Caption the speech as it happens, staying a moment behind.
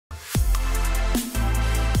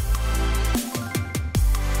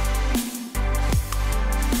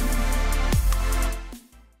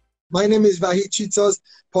My name is Vahid Chitsaz,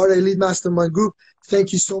 part of Elite Mastermind Group.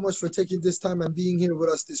 Thank you so much for taking this time and being here with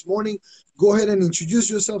us this morning. Go ahead and introduce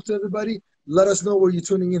yourself to everybody. Let us know where you're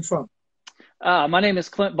tuning in from. My name is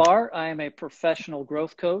Clint Barr. I am a professional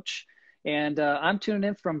growth coach, and I'm tuning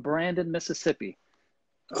in from Brandon, Mississippi.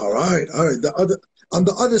 All right. On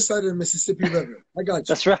the other side of the Mississippi River. I got you.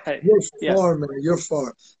 That's right. You're far, man. You're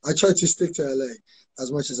far. I try to stick to LA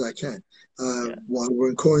as much as I can while we're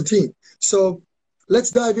in quarantine. So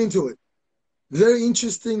let's dive into it. Very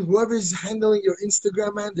interesting. Whoever's handling your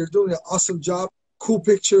Instagram, man, they're doing an awesome job. Cool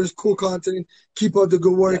pictures, cool content. Keep up the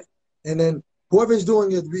good work. And then whoever's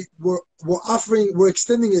doing it, we're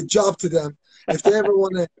extending a job to them. If they ever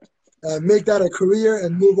want to make that a career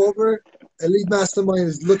and move over, Elite Mastermind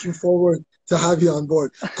is looking forward to have you on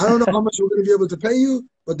board. I don't know how much we're going to be able to pay you,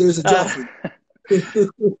 but there's a job for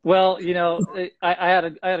you. Well, you know, I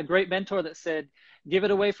had a great mentor that said, give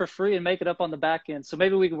it away for free and make it up on the back end. So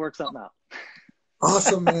maybe we can work something out.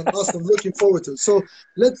 Awesome, man. Awesome. Looking forward to it. So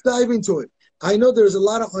let's dive into it. I know there's a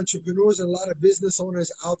lot of entrepreneurs and a lot of business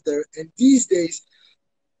owners out there. And these days,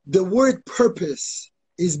 the word purpose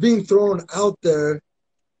is being thrown out there.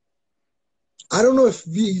 I don't know if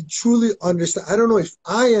we truly understand. I don't know if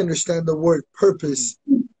I understand the word purpose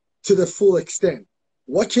to the full extent.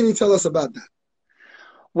 What can you tell us about that?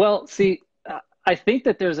 Well, see, I think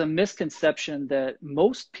that there's a misconception that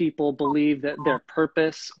most people believe that their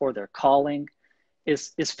purpose or their calling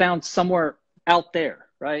is found somewhere out there,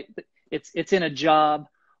 right? It's in a job,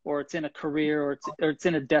 or it's in a career, or it's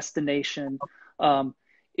in a destination.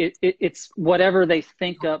 It's whatever they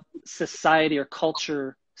think of society or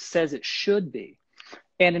culture says it should be.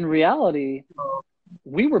 And in reality,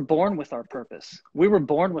 we were born with our purpose. We were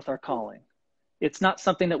born with our calling. It's not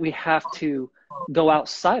something that we have to go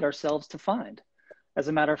outside ourselves to find. As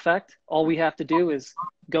a matter of fact, all we have to do is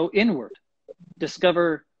go inward,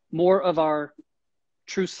 discover more of our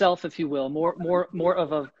true self, if you will, more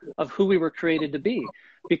of who we were created to be.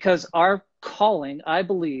 Because our calling, I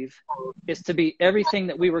believe, is to be everything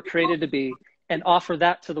that we were created to be and offer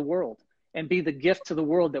that to the world and be the gift to the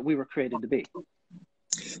world that we were created to be.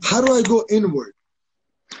 How do I go inward?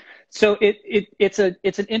 So it's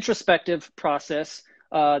an introspective process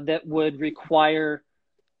that would require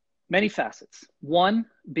many facets. One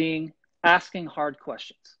being asking hard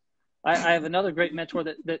questions. I have another great mentor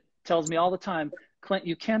that tells me all the time, Clint,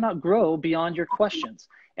 you cannot grow beyond your questions.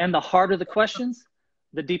 And the harder the questions,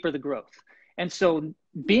 the deeper the growth. And so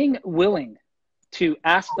being willing to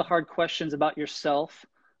ask the hard questions about yourself,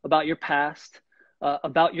 about your past,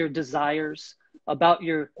 about your desires, about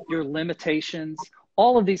your limitations,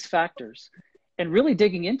 all of these factors, and really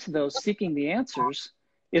digging into those, seeking the answers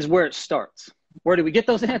is where it starts. Where do we get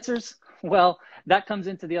those answers? Well, that comes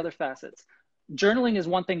into the other facets. Journaling is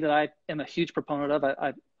one thing that I am a huge proponent of.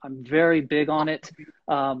 I'm very big on it.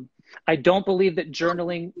 I don't believe that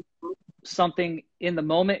journaling something in the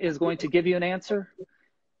moment is going to give you an answer.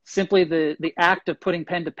 Simply the act of putting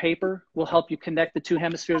pen to paper will help you connect the two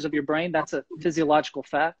hemispheres of your brain. That's a physiological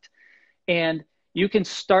fact. And you can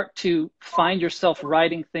start to find yourself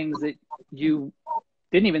writing things that you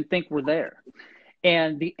didn't even think were there.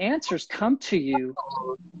 And the answers come to you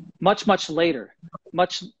much later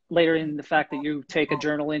in the fact that you take a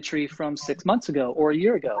journal entry from 6 months ago or a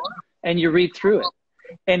year ago and you read through it.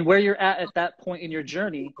 And where you're at that point in your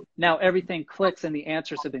journey, now everything clicks and the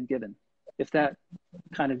answers have been given, if that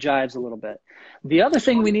kind of jives a little bit. The other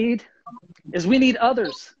thing we need is we need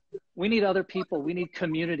others. We need other people. We need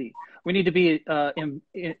community. We need to be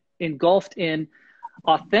engulfed in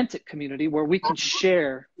authentic community where we can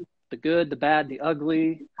share the good, the bad, the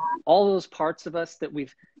ugly, all those parts of us that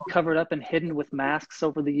we've covered up and hidden with masks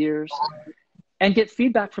over the years, and get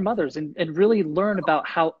feedback from others and really learn about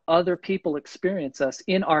how other people experience us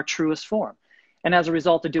in our truest form. And as a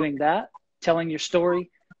result of doing that, telling your story,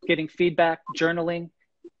 getting feedback, journaling,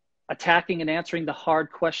 attacking and answering the hard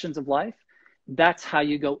questions of life, that's how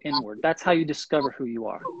you go inward. That's how you discover who you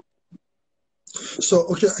are. So,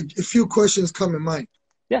 okay, a few questions come in mind.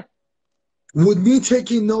 Yeah. Would me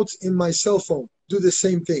taking notes in my cell phone do the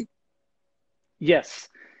same thing? Yes,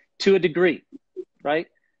 to a degree, right?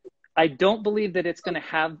 I don't believe that it's going to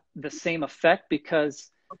have the same effect because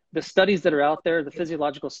the studies that are out there, the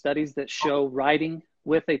physiological studies that show writing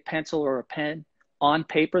with a pencil or a pen on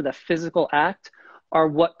paper, the physical act, are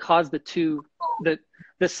what cause the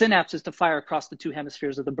synapses to fire across the two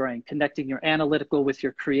hemispheres of the brain, connecting your analytical with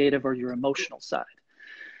your creative or your emotional side.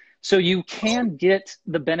 So you can get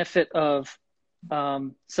the benefit of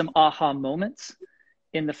some aha moments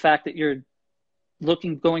in the fact that you're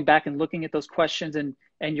going back and looking at those questions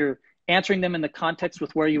and you're answering them in the context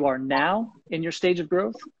with where you are now in your stage of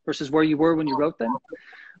growth versus where you were when you wrote them.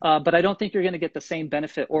 But I don't think you're going to get the same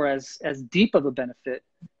benefit or as deep of a benefit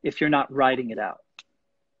if you're not writing it out.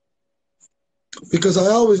 Because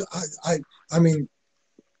I mean,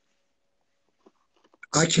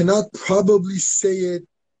 I cannot probably say it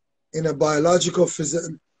in a biological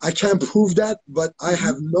physical. I can't prove that, but I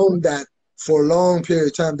have known that for a long period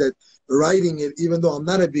of time, that writing it, even though I'm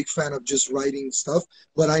not a big fan of just writing stuff,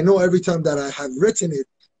 but I know every time that I have written it,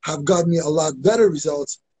 have got me a lot better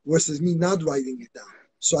results versus me not writing it down.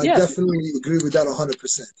 So I definitely agree with that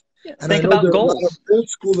 100%. Yeah. And Think I know about there are goals. a lot of old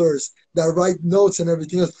schoolers that write notes and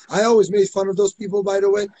everything else. I always made fun of those people, by the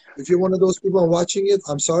way. If you're one of those people and watching it,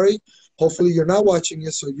 I'm sorry. Hopefully you're not watching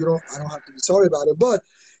it, so I don't have to be sorry about it. But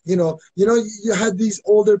you had these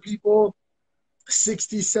older people,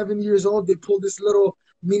 60, 70 years old, they pull this little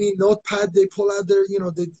mini notepad, they pull out their,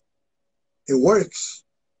 it works.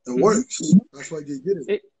 It works. That's why they did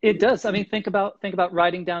it. It does. I mean, think about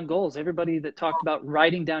writing down goals. Everybody that talked about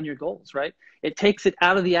writing down your goals, right? It takes it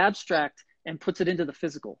out of the abstract and puts it into the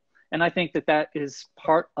physical. And I think that is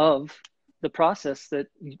part of the process that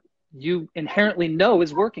you inherently know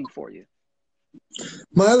is working for you.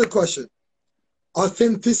 My other question,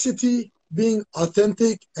 authenticity, being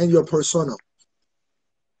authentic, and your persona.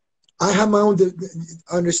 I have my own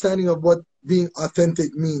understanding of what being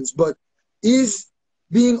authentic means, but is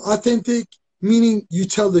being authentic meaning you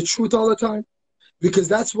tell the truth all the time? Because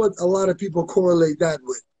that's what a lot of people correlate that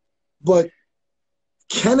with. But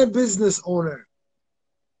can a business owner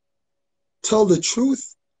tell the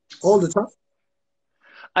truth all the time?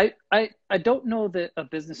 I don't know that a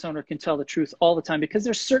business owner can tell the truth all the time, because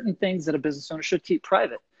there's certain things that a business owner should keep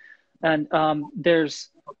private. And there's,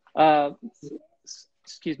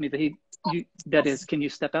 excuse me, can you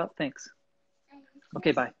step out? Thanks.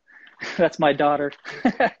 Okay, bye. That's my daughter.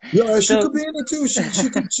 Yeah, she could be in it too. She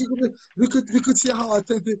could be, we could see how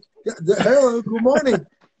authentic. Yeah, hello, good morning.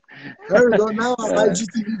 There we go. Now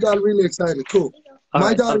IGTV got really excited. Cool.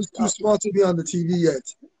 My daughter's too small to be on the TV yet.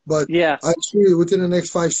 But yeah, actually within the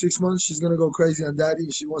next 5-6 months, she's gonna go crazy on daddy.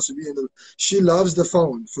 She wants to be she loves the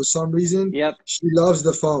phone for some reason. Yep. She loves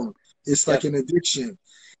the phone. It's like an addiction.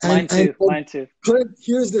 Mine too. Clint,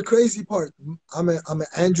 here's the crazy part. I'm an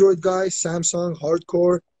Android guy, Samsung,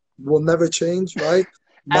 hardcore, will never change, right?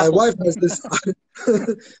 My wife has this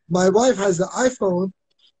my wife has the iPhone,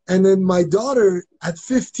 and then my daughter at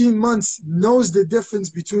 15 months knows the difference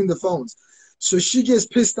between the phones. So she gets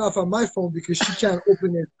pissed off on my phone because she can't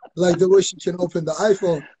open it like the way she can open the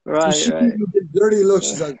iPhone. Right, so she gives me a dirty look.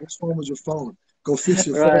 She's like, what's wrong with your phone? Go fix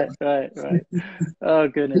your phone. Right. Oh,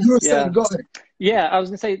 goodness. You were saying, go ahead. Yeah, I was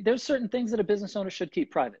going to say, there's certain things that a business owner should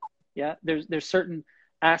keep private. Yeah, there's certain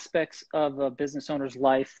aspects of a business owner's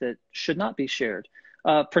life that should not be shared.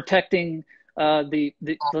 Protecting we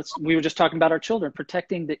were just talking about our children,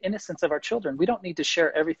 protecting the innocence of our children. We don't need to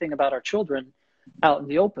share everything about our children out in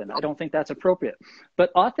the open. I don't think that's appropriate.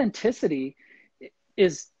 But authenticity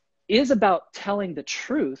is about telling the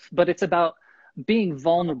truth, but it's about being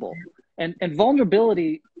vulnerable. And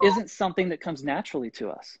vulnerability isn't something that comes naturally to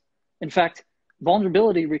us. In fact,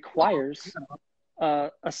 vulnerability requires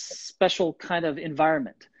a special kind of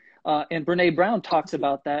environment. And Brene Brown talks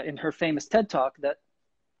about that in her famous TED Talk, that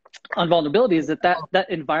on vulnerability is that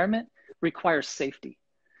environment requires safety.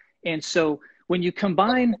 And so when you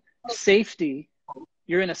combine safety,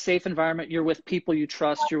 you're in a safe environment, you're with people you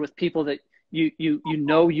trust, you're with people that you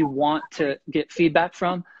want to get feedback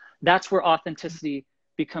from, that's where authenticity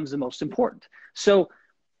becomes the most important. So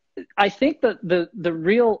I think that the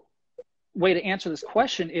real way to answer this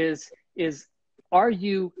question is are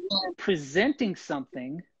you presenting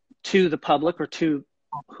something to the public or to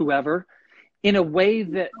whoever in a way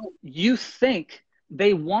that you think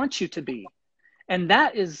they want you to be? And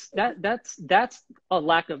that's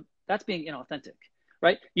being inauthentic,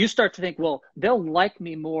 right? You start to think, well, they'll like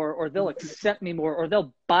me more, or they'll accept me more, or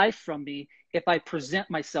they'll buy from me if I present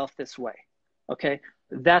myself this way. Okay,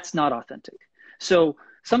 that's not authentic. So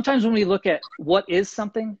sometimes when we look at what is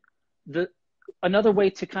something, another way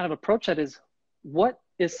to kind of approach that is, what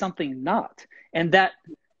is something not? And that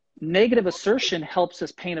negative assertion helps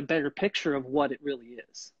us paint a better picture of what it really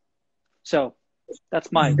is. So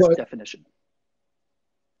that's my definition.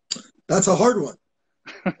 That's a hard one.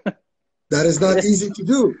 That is not easy to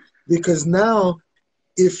do, because now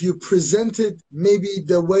if you present it maybe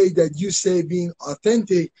the way that you say being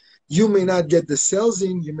authentic, you may not get the sales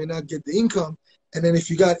in, you may not get the income. And then if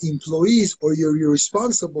you got employees, or you're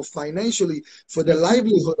responsible financially for the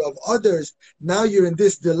livelihood of others, now you're in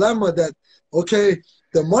this dilemma that, okay,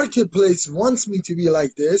 the marketplace wants me to be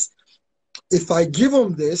like this. if I give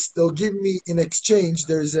them this, they'll give me in exchange.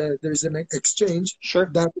 There's an exchange Sure.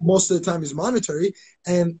 that most of the time is monetary.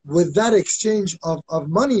 And with that exchange of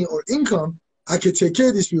money or income, I could take care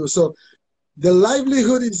of these people. So the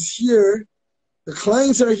livelihood is here. The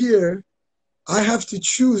clients are here. I have to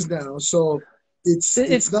choose now. So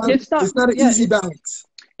it's not an easy balance.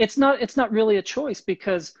 It's not really a choice,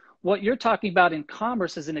 because what you're talking about in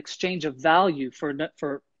commerce is an exchange of value for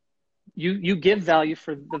you give value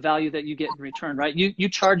for the value that you get in return, right? You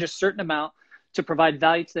charge a certain amount to provide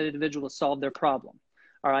value to that individual to solve their problem.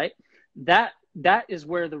 All right. That is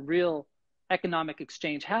where the real economic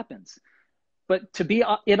exchange happens. But to be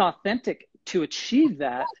inauthentic to achieve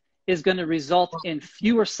that is going to result in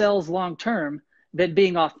fewer sales long term than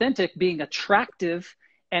being authentic, being attractive,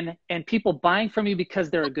 and people buying from you because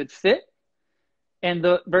they're a good fit, and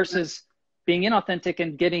versus being inauthentic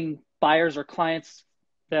and getting buyers or clients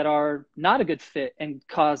that are not a good fit and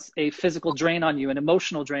cause a physical drain on you, an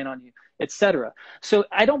emotional drain on you, etc. So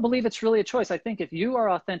I don't believe it's really a choice. I think if you are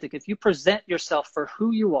authentic, if you present yourself for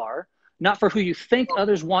who you are, not for who you think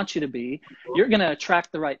others want you to be, you're going to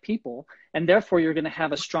attract the right people, and therefore you're going to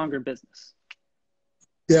have a stronger business.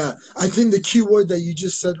 Yeah, I think the key word that you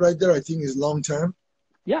just said right there, I think, is long term.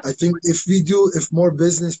 Yeah. I think if more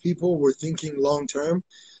business people were thinking long term,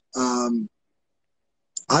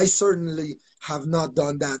 I certainly have not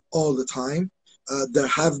done that all the time. There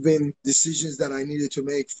have been decisions that I needed to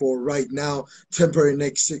make for right now, temporary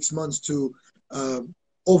next 6 months to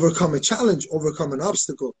overcome a challenge, overcome an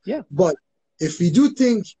obstacle. Yeah. But if we do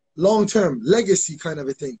think long term, legacy kind of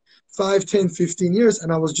a thing, 5, 10, 15 years,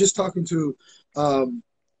 and I was just talking to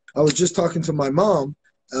my mom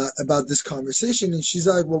about this conversation, and she's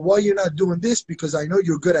like, well, why you're not doing this? Because I know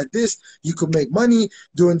you're good at this. You could make money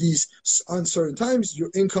during these uncertain times.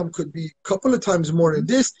 Your income could be a couple of times more than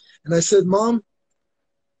this. And I said, Mom,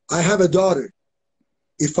 I have a daughter.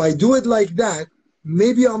 If I do it like that,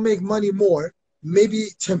 maybe I'll make money more. Maybe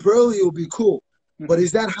temporarily it'll be cool. But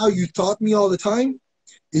is that how you taught me all the time?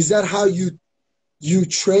 Is that how you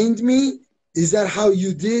trained me? Is that how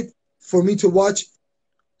you did for me to watch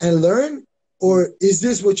and learn? Or is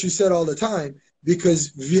this what you said all the time?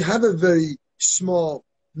 Because we have a very small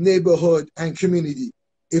neighborhood and community.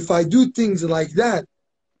 If I do things like that,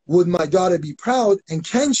 would my daughter be proud? And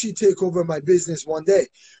can she take over my business one day?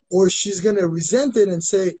 Or she's going to resent it and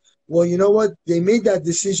say, well, you know what? They made that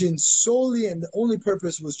decision solely and the only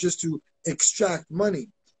purpose was just to extract money.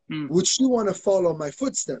 Would she want to follow my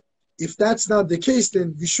footsteps? If that's not the case,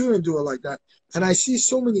 then we shouldn't do it like that. And I see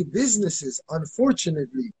so many businesses,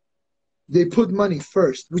 unfortunately, they put money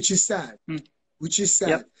first, which is sad.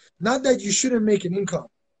 Yep. Not that you shouldn't make an income,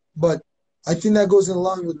 but I think that goes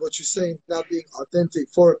along with what you're saying, not being authentic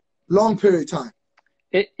for a long period of time.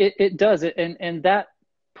 It does. And that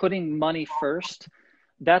putting money first,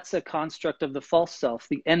 that's a construct of the false self,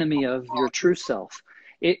 the enemy of your true self.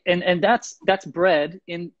 And that's bred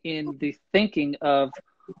in the thinking of,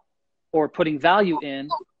 or putting value in,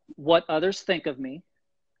 what others think of me,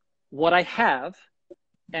 what I have,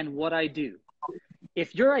 and what I do.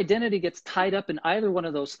 If your identity gets tied up in either one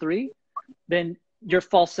of those three, then your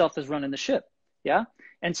false self is running the ship. Yeah.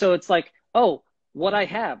 And so it's like, oh, what I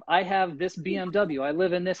have this BMW, I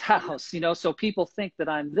live in this house, so people think that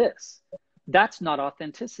I'm this. That's not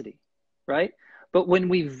authenticity, right? But when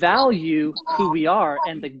we value who we are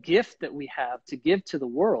and the gift that we have to give to the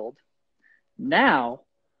world, now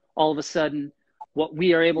all of a sudden what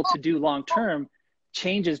we are able to do long term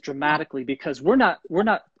changes dramatically, because we're not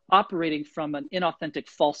operating from an inauthentic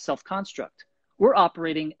false self-construct. We're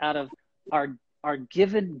operating out of our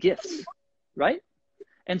given gifts, right?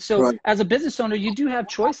 And so as a business owner, you do have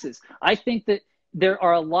choices. I think that there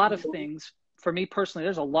are a lot of things, for me personally,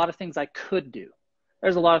 there's a lot of things I could do.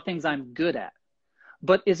 There's a lot of things I'm good at.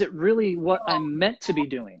 But is it really what I'm meant to be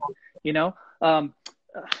doing?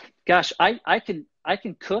 Gosh, I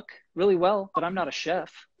can cook really well, but I'm not a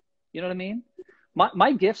chef. You know what I mean?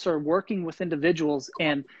 My gifts are working with individuals,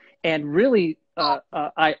 and really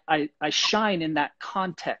I shine in that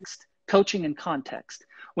context, coaching in context.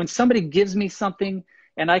 When somebody gives me something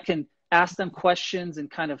and I can ask them questions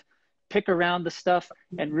and kind of pick around the stuff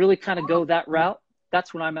and really kind of go that route,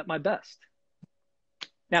 that's when I'm at my best.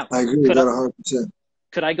 Now, I agree with that 100%.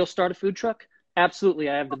 Could I go start a food truck? Absolutely.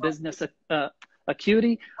 I have the business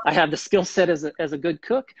acuity. I have the skill set as a good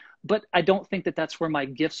cook, but I don't think that that's where my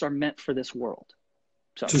gifts are meant for this world.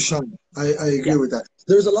 So. To shine. I agree with that.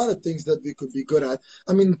 There's a lot of things that we could be good at.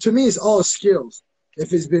 I mean, to me, it's all skills.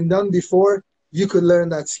 If it's been done before, you could learn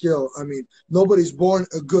that skill. I mean, nobody's born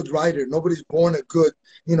a good writer. Nobody's born a good,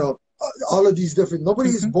 all of these different, nobody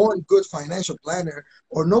is born good financial planner,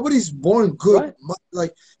 or nobody's born good,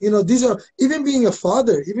 like, these are, even being a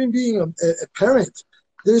father, even being a parent,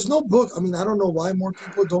 there's no book. I mean, I don't know why more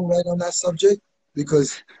people don't write on that subject,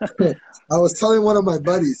 because I was telling one of my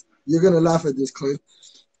buddies, you're going to laugh at this, Clint.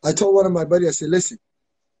 I told one of my buddies, I said, listen,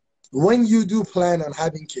 when you do plan on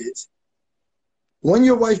having kids, when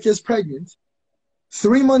your wife gets pregnant,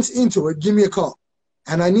 3 months into it, give me a call.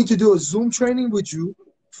 And I need to do a Zoom training with you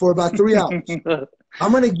for about 3 hours.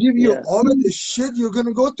 I'm going to give you all of the shit you're going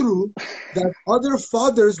to go through that other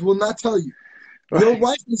fathers will not tell you. Your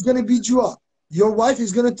wife is going to beat you up. Your wife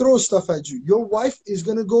is going to throw stuff at you. Your wife is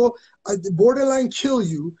going to go borderline kill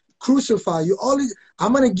you, crucify you.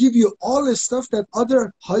 I'm going to give you all this stuff that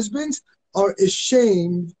other husbands are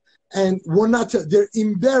ashamed and they're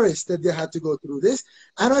embarrassed that they had to go through this.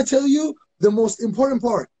 And I tell you, the most important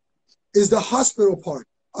part is the hospital part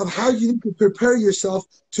of how you need to prepare yourself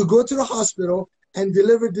to go to the hospital and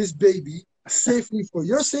deliver this baby safely, for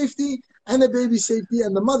your safety and the baby's safety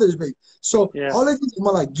and the mother's baby. So all of this, I'm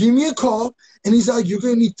like, give me a call. And he's like, you're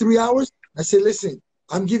going to need 3 hours? I said, listen,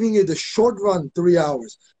 I'm giving you the short run 3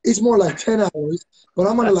 hours. It's more like 10 hours, but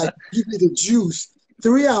I'm going to give you the juice.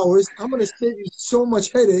 3 hours, I'm going to save you so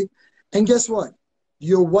much headache. And guess what?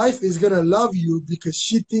 Your wife is going to love you because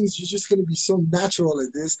she thinks you're just going to be so natural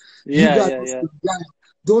at this.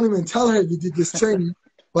 Don't even tell her you did this training,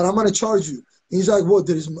 but I'm going to charge you. And he's like, what,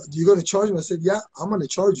 you're going to charge me? I said, yeah, I'm going to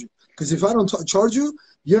charge you. Because if I don't charge you,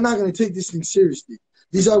 you're not going to take this thing seriously.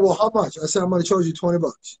 He's like, well, how much? I said, I'm going to charge you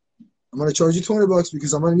 $20. I'm going to charge you $20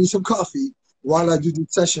 because I'm going to need some coffee while I do the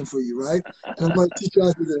session for you, right? And I'm going to teach you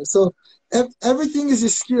how to do that. So everything is a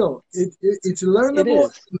skill. It's learnable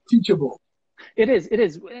and teachable. It is.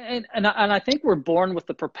 And I think we're born with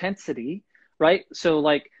the propensity, right? So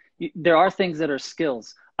like there are things that are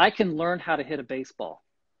skills. I can learn how to hit a baseball,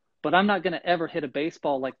 but I'm not going to ever hit a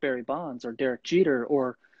baseball like Barry Bonds or Derek Jeter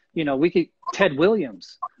or, Ted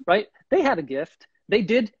Williams, right? They had a gift. They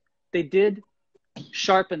did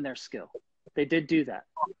sharpen their skill. They did do that.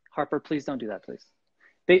 Harper, please don't do that, please.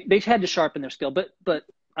 They've had to sharpen their skill. But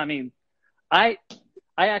I mean, I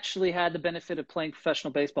actually had the benefit of playing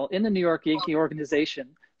professional baseball in the New York Yankee organization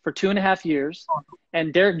for 2.5 years.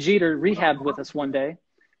 And Derek Jeter rehabbed with us one day.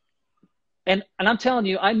 And I'm telling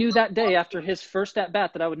you, I knew that day after his first at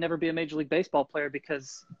bat that I would never be a Major League Baseball player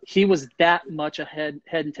because he was that much ahead,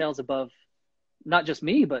 head and tails above, not just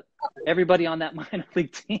me, but everybody on that minor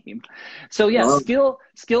league team. So yeah,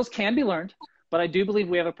 skills can be learned, but I do believe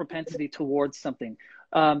we have a propensity towards something.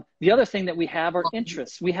 The other thing that we have are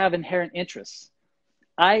interests. We have inherent interests.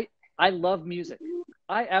 I love music.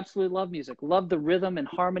 I absolutely love music. Love the rhythm and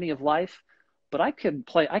harmony of life. But I can't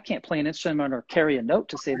play an instrument or carry a note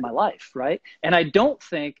to save my life, right? And I don't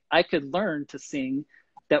think I could learn to sing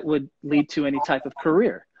that would lead to any type of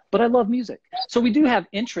career. But I love music. So we do have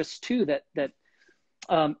interests too that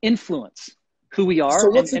influence who we are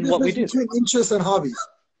and what we do. What's the difference between interests and hobbies?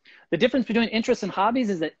 The difference between interests and hobbies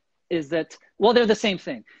is that well, they're the same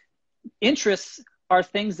thing. Interests are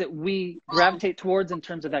things that we gravitate towards in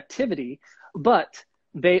terms of activity, but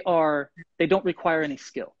they don't require any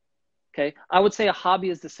skill. Okay, I would say a hobby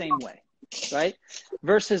is the same way, right?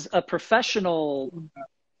 Versus a professional,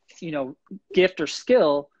 gift or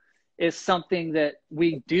skill is something that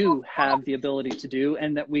we do have the ability to do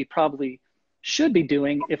and that we probably should be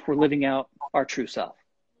doing if we're living out our true self.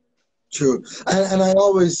 True. And I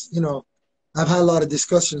always, I've had a lot of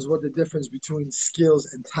discussions what the difference between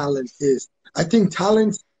skills and talent is. I think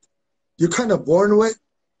talent, you're kind of born with,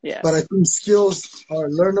 but I think skills are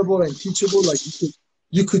learnable and teachable. Like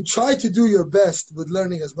you could try to do your best with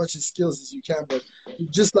learning as much as skills as you can, but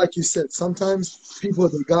just like you said, sometimes people,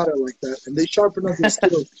 they got it like that, and they sharpen up their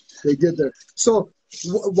skills, they get there. So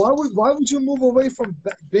why would you move away from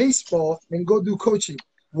baseball and go do coaching?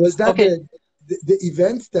 Was that the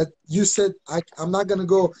event that you said, I'm not going to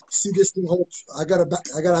go see this thing whole, I gotta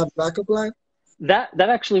have a backup line? That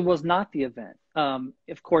actually was not the event.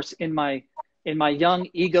 Of course, in my young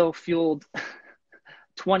ego-fueled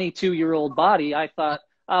 22-year-old body, I thought,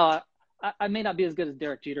 I may not be as good as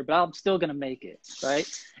Derek Jeter, but I'm still going to make it, right?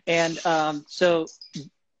 And so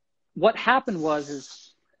what happened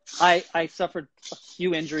is I suffered a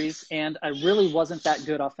few injuries, and I really wasn't that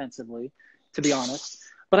good offensively, to be honest.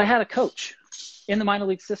 But I had a coach in the minor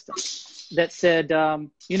league system that said,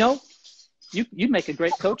 you'd make a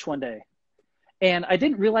great coach one day. And I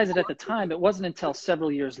didn't realize it at the time. It wasn't until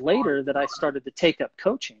several years later that I started to take up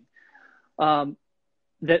coaching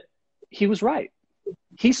that he was right.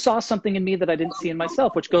 He saw something in me that I didn't see in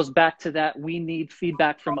myself, which goes back to that we need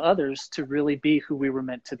feedback from others to really be who we were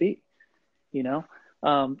meant to be.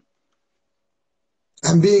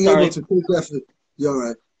 And being Sorry. able to take that, you're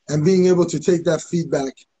right. And being able to take that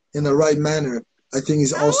feedback in the right manner, I think,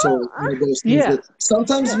 is also one of those things Yeah. that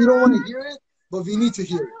sometimes we don't want to hear it, but we need to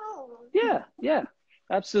hear it. Yeah,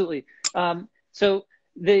 absolutely. So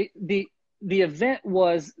the event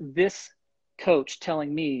was this coach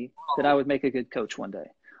telling me that I would make a good coach one day.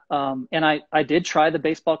 And I did try the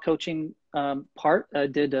baseball coaching part. I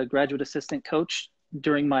did a graduate assistant coach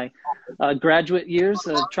during my graduate years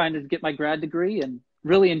of trying to get my grad degree, and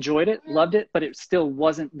really enjoyed it, loved it, but it still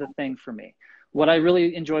wasn't the thing for me. What I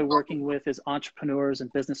really enjoy working with is entrepreneurs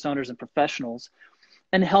and business owners and professionals,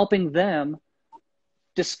 and helping them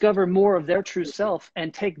discover more of their true self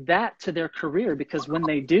and take that to their career. Because when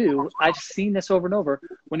they do, I've seen this over and over,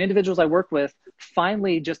 when individuals I work with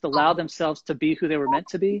finally just allow themselves to be who they were meant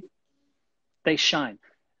to be, they shine.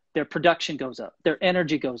 Their production goes up, their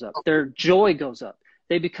energy goes up, their joy goes up,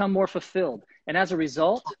 they become more fulfilled. And as a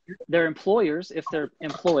result, their employers, if they're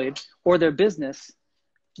employed, or their business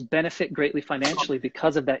benefit greatly financially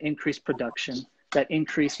because of that increased production, that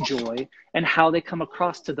increased joy, and how they come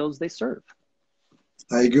across to those they serve.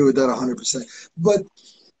 I agree with that 100%. But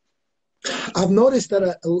I've noticed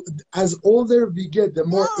that as older we get, the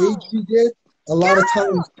more age we get, a lot of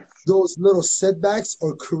times those little setbacks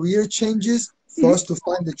or career changes for us to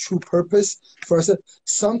find the true purpose for us,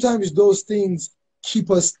 sometimes those things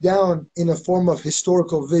keep us down in a form of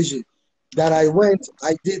historical vision. That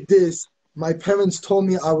I did this, my parents told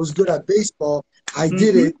me I was good at baseball, I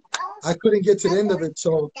did it, I couldn't get to the end of it.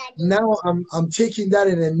 So now I'm taking that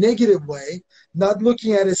in a negative way, not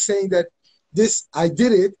looking at it saying that I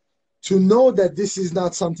did it, to know that this is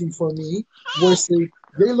not something for me, versus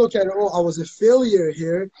they look at it, oh, I was a failure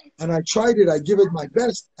here, and I tried it, I give it my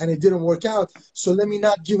best, and it didn't work out, so let me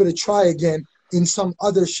not give it a try again in some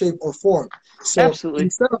other shape or form. So Absolutely.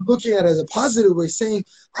 instead of looking at it as a positive way, saying,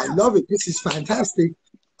 I love it, this is fantastic,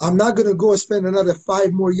 I'm not going to go spend another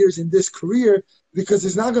 5 more years in this career because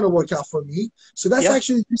it's not going to work out for me. So that's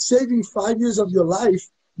actually saving 5 years of your life,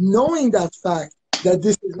 knowing that fact that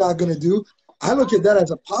this is not going to do. I look at that as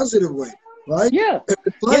a positive way, right? Yeah. If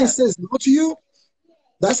the client says no to you,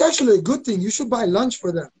 that's actually a good thing. You should buy lunch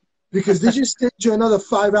for them, because they just take you another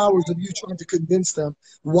 5 hours of you trying to convince them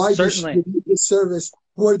why they should need this service,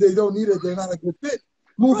 where they don't need it, they're not a good fit.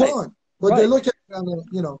 Move on. But they look at it,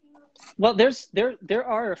 you know. Well, there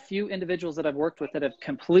are a few individuals that I've worked with that have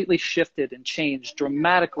completely shifted and changed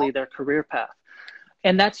dramatically their career path.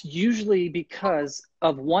 And that's usually because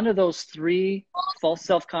of one of those 3 false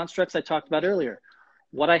self-constructs I talked about earlier.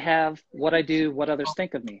 What I have, what I do, what others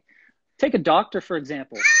think of me. Take a doctor, for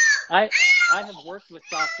example. I have worked with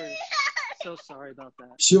doctors. So sorry about that.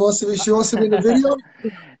 She wants to be in the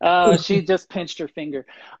video? She just pinched her finger.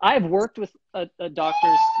 I've worked with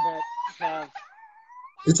doctors that have...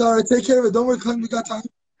 It's all right. Take care of it. Don't worry, Clint. We got time.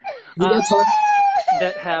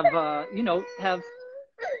 That have, have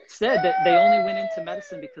said that they only went into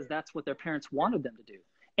medicine because that's what their parents wanted them to do.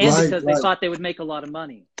 And because they thought they would make a lot of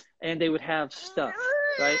money and they would have stuff,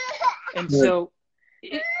 right? And so,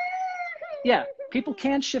 people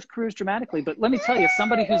can shift careers dramatically. But let me tell you,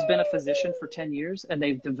 somebody who's been a physician for 10 years and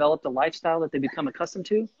they've developed a lifestyle that they become accustomed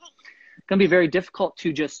to, it's going to be very difficult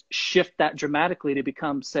to just shift that dramatically to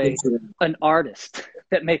become, say, an artist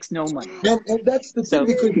that makes no money. And that's the thing,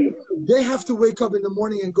 because they have to wake up in the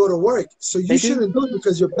morning and go to work. So you shouldn't do it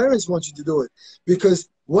because your parents want you to do it. Because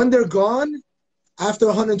when they're gone, after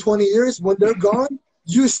 120 years, when they're gone,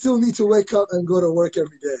 you still need to wake up and go to work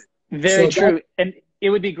every day. Very true. And it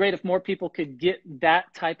would be great if more people could get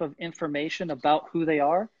that type of information about who they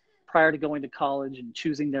are prior to going to college and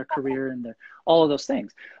choosing their career and all of those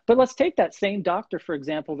things. But let's take that same doctor, for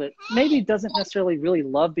example, that maybe doesn't necessarily really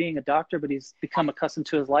love being a doctor, but he's become accustomed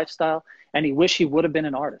to his lifestyle and he wish he would have been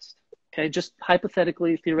an artist. Okay, just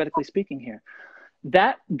hypothetically, theoretically speaking here.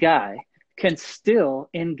 That guy can still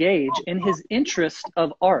engage in his interest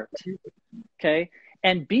of art, okay,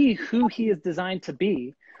 and be who he is designed to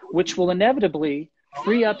be, which will inevitably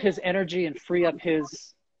free up his energy and free up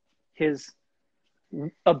his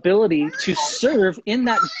ability to serve in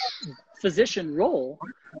that physician role,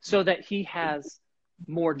 so that he has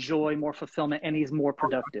more joy, more fulfillment, and he's more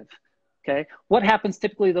productive. Okay. What happens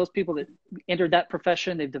typically, those people that entered that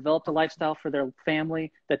profession, they've developed a lifestyle for their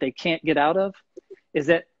family that they can't get out of, is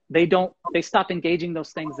that they stop engaging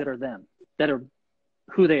those things that are them, that are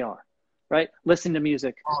who they are, right? Listening to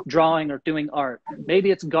music, drawing, or doing art.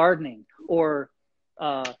 Maybe it's gardening, or,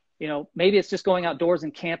 maybe it's just going outdoors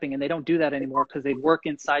and camping, and they don't do that anymore because they work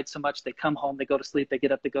inside so much. They come home, they go to sleep, they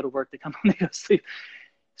get up, they go to work, they come home, they go to sleep.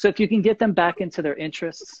 So if you can get them back into their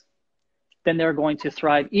interests, then they're going to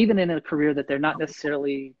thrive, even in a career that they're not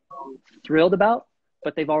necessarily thrilled about,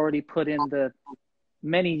 but they've already put in the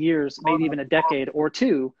many years, maybe even a decade or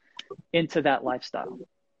two into that lifestyle.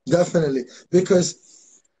 Definitely.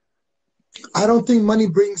 Because I don't think money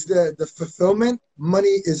brings the fulfillment.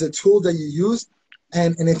 Money is a tool that you use.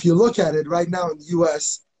 And if you look at it right now in the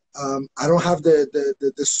US, I don't have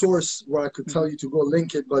the source where I could tell you to go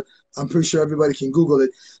link it, but I'm pretty sure everybody can Google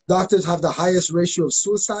it. Doctors have the highest ratio of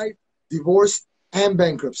suicide, divorce, and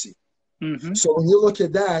bankruptcy. So when you look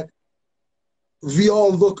at that, we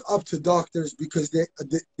all look up to doctors because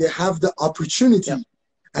they have the opportunity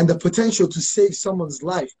and the potential to save someone's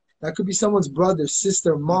life. That could be someone's brother,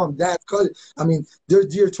 sister, mom, dad, cousin. I mean, they're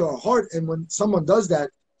dear to our heart. And when someone does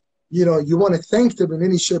that, you know, you want to thank them in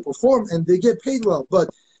any shape or form, and they get paid well. But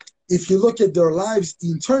if you look at their lives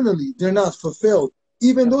internally, they're not fulfilled,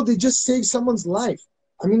 even though they just saved someone's life.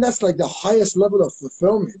 I mean, that's like the highest level of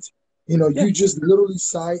fulfillment. You know, you just literally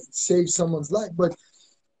save someone's life. But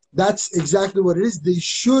that's exactly what it is. They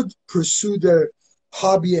should pursue their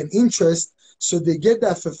hobby and interest so they get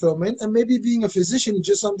that fulfillment. And maybe being a physician is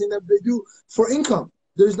just something that they do for income.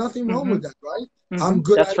 There's nothing wrong with that, right? I'm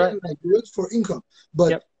good at it and I do it for income.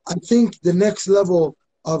 But I think the next level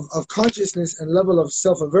of consciousness and level of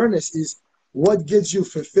self-awareness is what gets you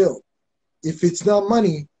fulfilled. If it's not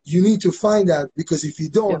money, you need to find that, because if you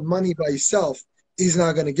don't, money by itself is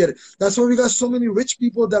not going to get it. That's why we got so many rich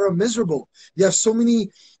people that are miserable. You have so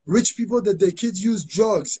many rich people that their kids use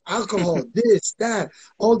drugs, alcohol, this, that,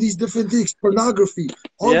 all these different things, pornography,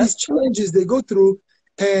 all these challenges they go through.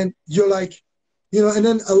 And you're like, you know, and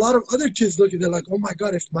then a lot of other kids look and they're like, oh my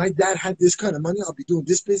God, if my dad had this kind of money, I'll be doing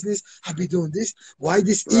this business, I'll be doing this. Why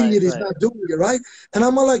this idiot is not doing it, right? And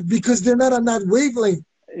I'm all like, because they're not on that wavelength.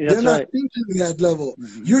 They're not thinking that level.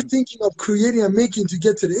 You're thinking of creating and making to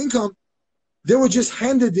get to the income. They were just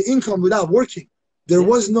handed the income without working. There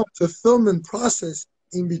was no fulfillment process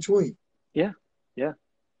in between. Yeah,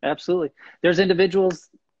 absolutely. There's individuals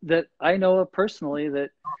that I know of personally that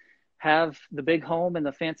have the big home and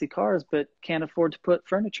the fancy cars, but can't afford to put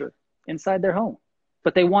furniture inside their home.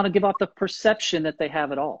 But they want to give off the perception that they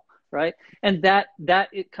have it all, right? And that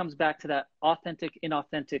it comes back to that authentic,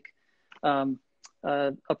 inauthentic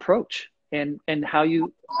approach and how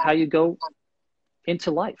you go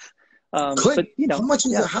into life. Clint, but, you know, how much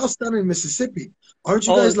is a house down in Mississippi? Aren't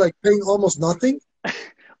you guys like paying almost nothing?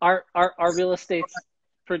 Our real estate's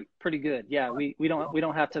pretty good. Yeah, we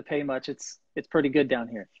don't have to pay much. It's pretty good down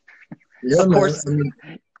here. Yeah, of course, I mean,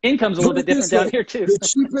 income's a little bit different down here too. The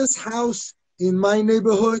cheapest house in my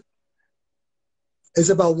neighborhood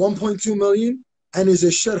is about 1.2 million and is a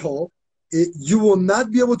shithole. You will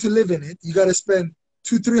not be able to live in it. You got to spend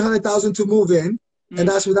 $200,000-300,000 to move in, and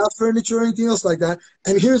that's without furniture or anything else like that.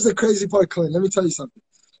 And here's the crazy part, Clint. Let me tell you something.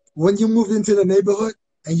 When you moved into the neighborhood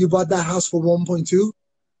and you bought that house for 1.2,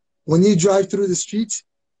 when you drive through the streets,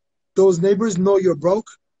 those neighbors know you're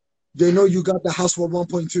broke. They know you got the house for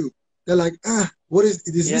 1.2. They're like, what is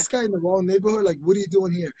this guy in the wrong neighborhood? Like, what are you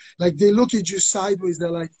doing here? Like, they look at you sideways. They're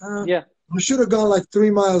like, you should have gone like 3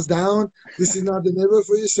 miles down. This is not the neighborhood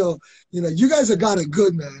for you. So, you know, you guys have got it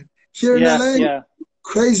good, man. Here in LA,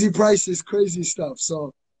 crazy prices, crazy stuff.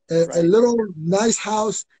 So a little nice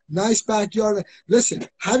house, nice backyard. Listen,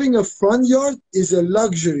 having a front yard is a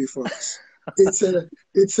luxury for us. It's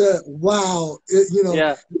a wow.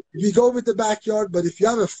 We go with the backyard, but if you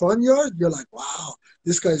have a front yard, you're like, wow,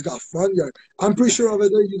 this guy's got front yard. I'm pretty sure over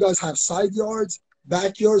there you guys have side yards,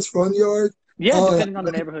 backyards, front yard. Yeah, depending on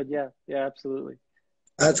the neighborhood. Yeah, absolutely.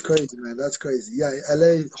 That's crazy, man. That's crazy. Yeah,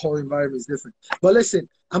 LA whole environment is different. But listen,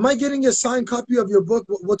 am I getting a signed copy of your book?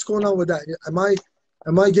 What's going on with that? Am I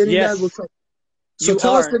getting that? So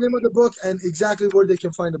tell us the name of the book and exactly where they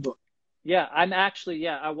can find the book. Yeah, I'm actually,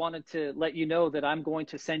 I wanted to let you know that I'm going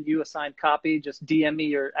to send you a signed copy. Just DM me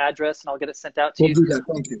your address and I'll get it sent out to you. We'll do that.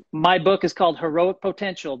 Thank you. My book is called Heroic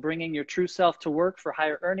Potential, Bringing Your True Self to Work for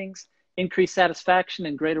Higher Earnings, Increased Satisfaction,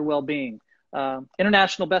 and Greater Well-Being.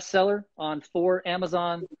 International bestseller on 4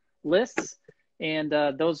 Amazon lists. And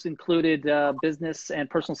those included business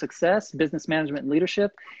and personal success, business management and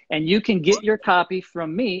leadership. And you can get your copy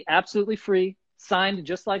from me absolutely free, signed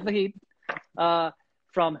just like Vahid,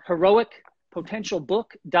 from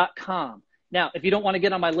heroicpotentialbook.com. Now, if you don't want to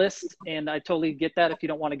get on my list, and I totally get that, if you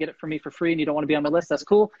don't want to get it from me for free and you don't want to be on my list, that's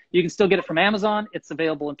cool. You can still get it from Amazon. It's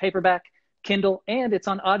available in paperback, Kindle, and it's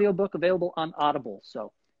on audiobook, available on Audible.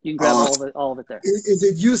 So you can grab all of it there. Is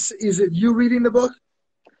it you reading the book?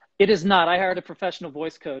 It is not. I hired a professional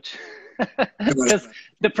voice coach because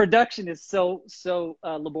the production is so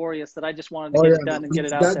laborious that I just wanted to get it done and get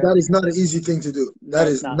it out there. That is not an easy thing to do. That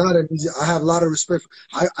is not an easy. I have a lot of respect.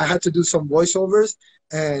 I had to do some voiceovers,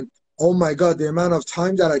 and oh my God, the amount of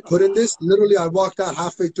time that I put in this, literally I walked out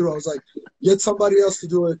halfway through. I was like, get somebody else to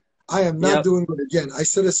do it. I am not doing it again. I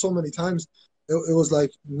said it so many times. It was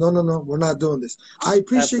like, no, we're not doing this. I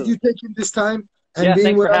appreciate you taking this time and being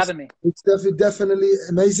thanks with for us. having me. It's definitely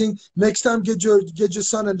amazing. Next time, get your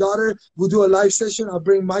son and daughter. We'll do a live session. I'll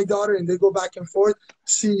bring my daughter, and they go back and forth,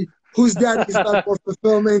 see whose daddy's got more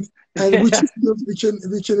fulfillment and which skills we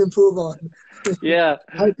can improve on. Yeah,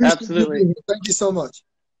 I appreciate absolutely. you being here. Thank you so much.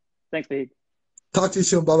 Thanks, Vahid. Talk to you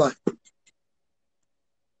soon. Bye-bye.